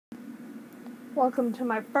Welcome to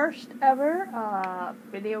my first ever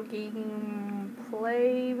video game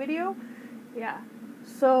play video. Yeah,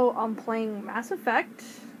 so I'm playing Mass Effect,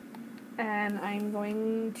 and I'm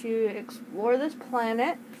going to explore this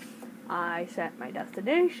planet. I set my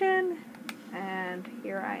destination, and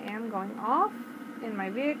here I am going off in my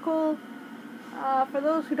vehicle. For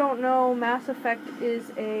those who don't know, Mass Effect is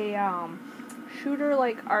a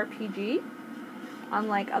shooter-like RPG.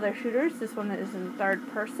 Unlike other shooters, this one is in third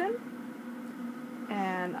person.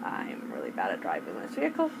 And I'm really bad at driving this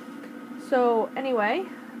vehicle. So anyway,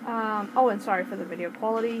 oh, and sorry for the video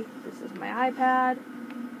quality. This is my iPad.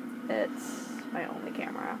 It's my only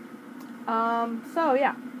camera. So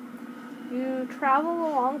yeah, you travel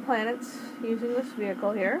along planets using this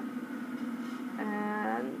vehicle here,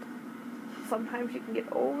 and sometimes you can get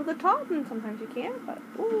over the top, and sometimes you can't. But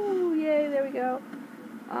ooh, yay! There we go.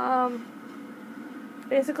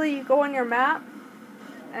 Basically, you go on your map,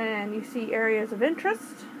 and you see areas of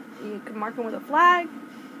interest. You can mark them with a flag,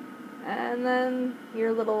 and then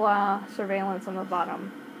your little surveillance on the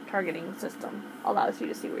bottom targeting system allows you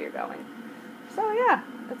to see where you're going. So yeah,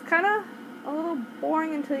 it's kind of a little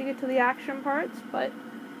boring until you get to the action parts, but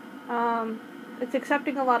it's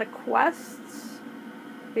accepting a lot of quests.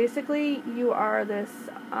 Basically, you are this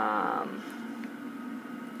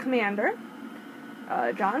commander,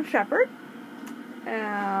 John Shepard,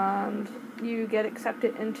 and you get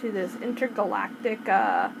accepted into this intergalactic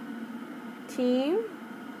team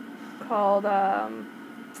called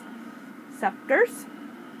Spectres,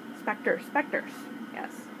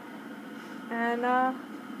 yes. And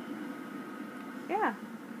yeah,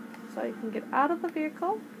 so you can get out of the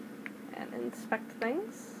vehicle and inspect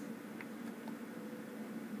things.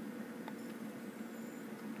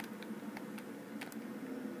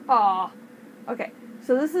 Aw, okay,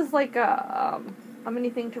 so this is like a mini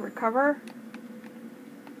thing to recover.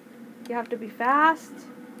 You have to be fast,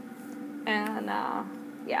 and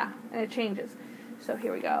yeah, and it changes. So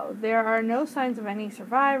here we go. There are no signs of any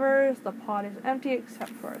survivors. The pod is empty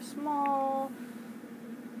except for a small,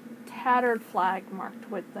 tattered flag marked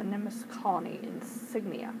with the Nimbus Colony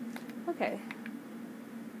insignia. Okay.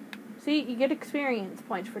 See, you get experience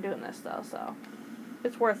points for doing this, though, so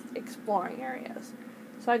it's worth exploring areas.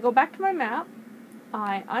 So I go back to my map.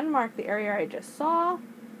 I unmark the area I just saw,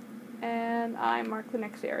 and I mark the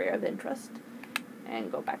next area of interest,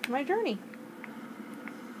 and go back to my journey.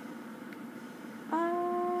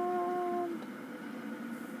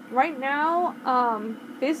 Right now,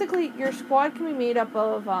 basically your squad can be made up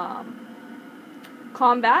of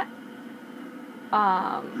combat,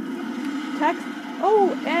 text,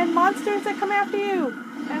 oh, and monsters that come after you,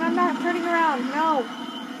 and I'm not turning around, no.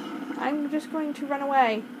 I'm just going to run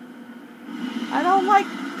away. I don't like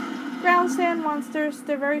ground sand monsters.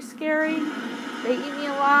 They're very scary. They eat me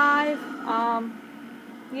alive.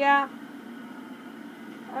 Yeah.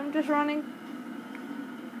 I'm just running.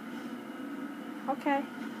 Okay.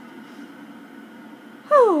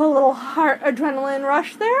 Oh, a little heart adrenaline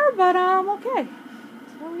rush there, but okay.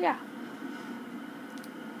 So yeah.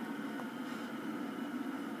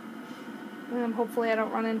 And hopefully I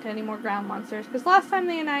don't run into any more ground monsters, because last time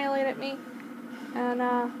they annihilated me, and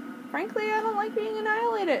frankly I don't like being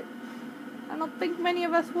annihilated. I don't think many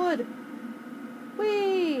of us would.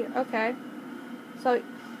 Whee! Okay. So,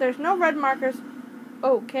 there's no red markers.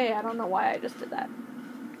 Okay, I don't know why I just did that.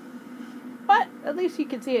 But, at least you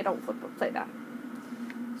can see it don't flip upside down.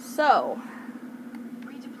 So,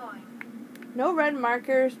 redeploying. No red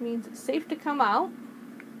markers means it's safe to come out.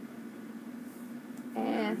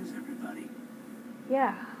 And where is everybody?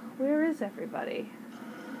 Yeah, where is everybody?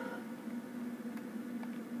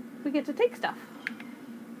 We get to take stuff.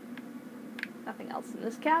 Nothing else in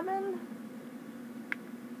this cabin.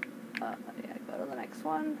 Yeah, go to the next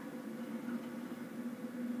one.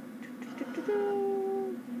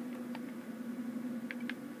 Some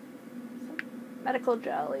medical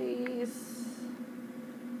jellies.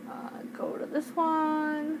 Go to this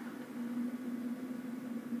one.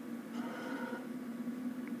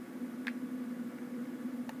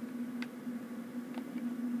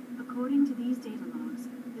 According to these data logs,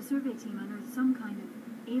 the survey team unearthed some kind of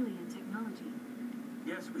alien technology.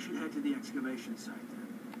 Yes, we should head to the excavation site then.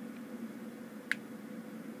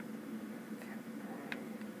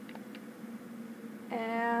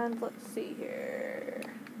 And let's see here.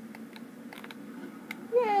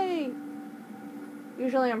 Yay!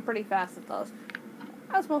 Usually I'm pretty fast at those.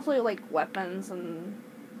 That's mostly like weapons and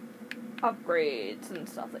upgrades and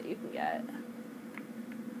stuff that you can get.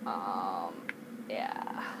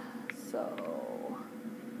 Yeah. So,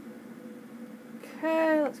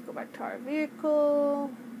 okay, let's go back to our vehicle.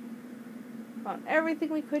 Found everything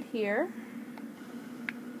we could here.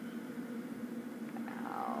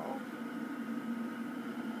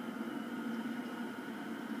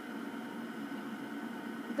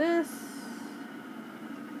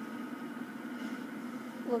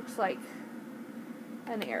 looks like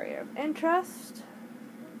an area of interest.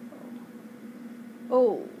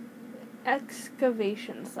 Oh,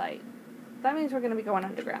 excavation site. That means we're going to be going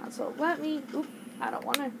underground. So let me, I don't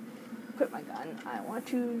want to quit my gun. I want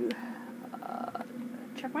to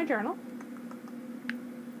check my journal.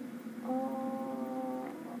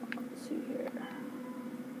 Let's see here.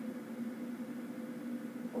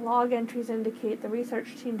 Log entries indicate the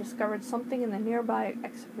research team discovered something in the nearby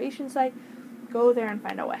excavation site. Go there and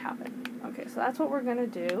find out what happened. Okay, so that's what we're going to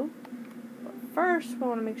do. But first, we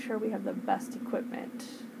want to make sure we have the best equipment.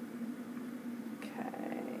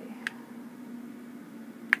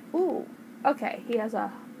 Ooh, okay, he has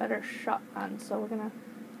a better shotgun, so we're gonna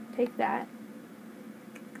take that.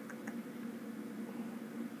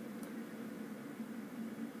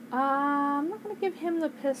 I'm not gonna give him the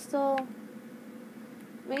pistol,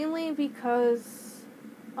 mainly because,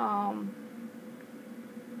 my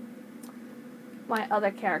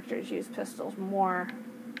other characters use pistols more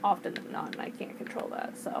often than not, and I can't control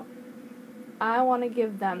that, so I want to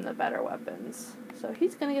give them the better weapons. So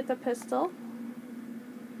he's gonna get the pistol.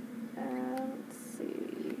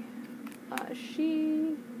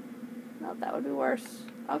 No, that would be worse.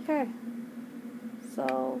 Okay.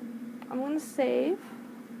 So, I'm going to save.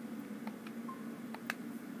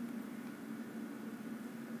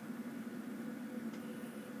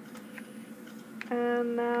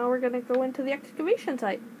 And now we're going to go into the excavation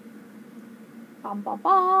site. Bum, bum,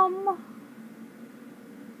 bum.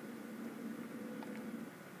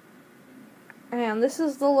 And this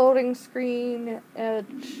is the loading screen.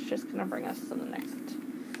 It's just going to bring us to the next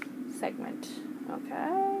segment.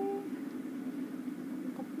 Okay.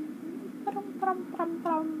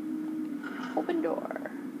 Open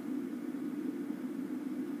door.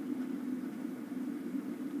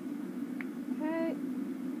 Okay.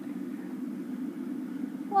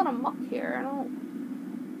 A lot of muck here. I don't.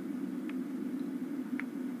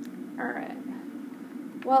 Alright.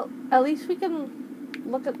 Well, at least we can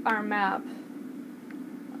look at our map.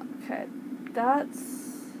 Okay. That's.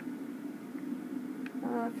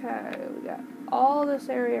 Okay, we got all this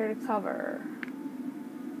area to cover.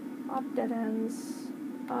 Off dead ends.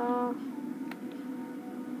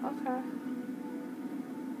 Okay.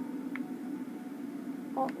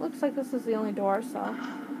 Well, it looks like this is the only door, so.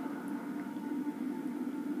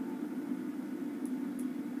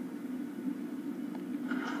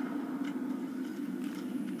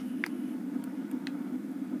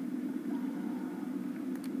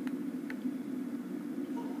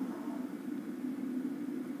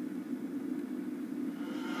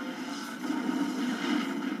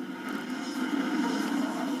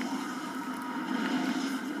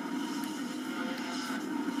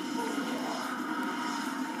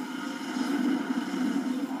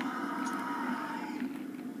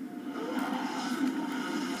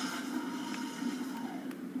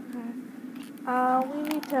 We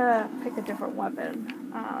need to pick a different weapon.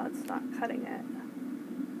 It's not cutting it.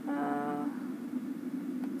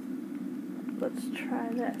 Let's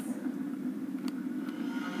try this.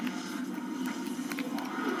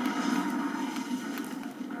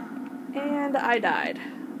 And I died.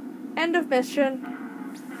 End of mission.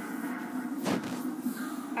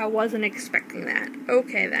 I wasn't expecting that.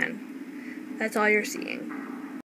 Okay then. That's all you're seeing.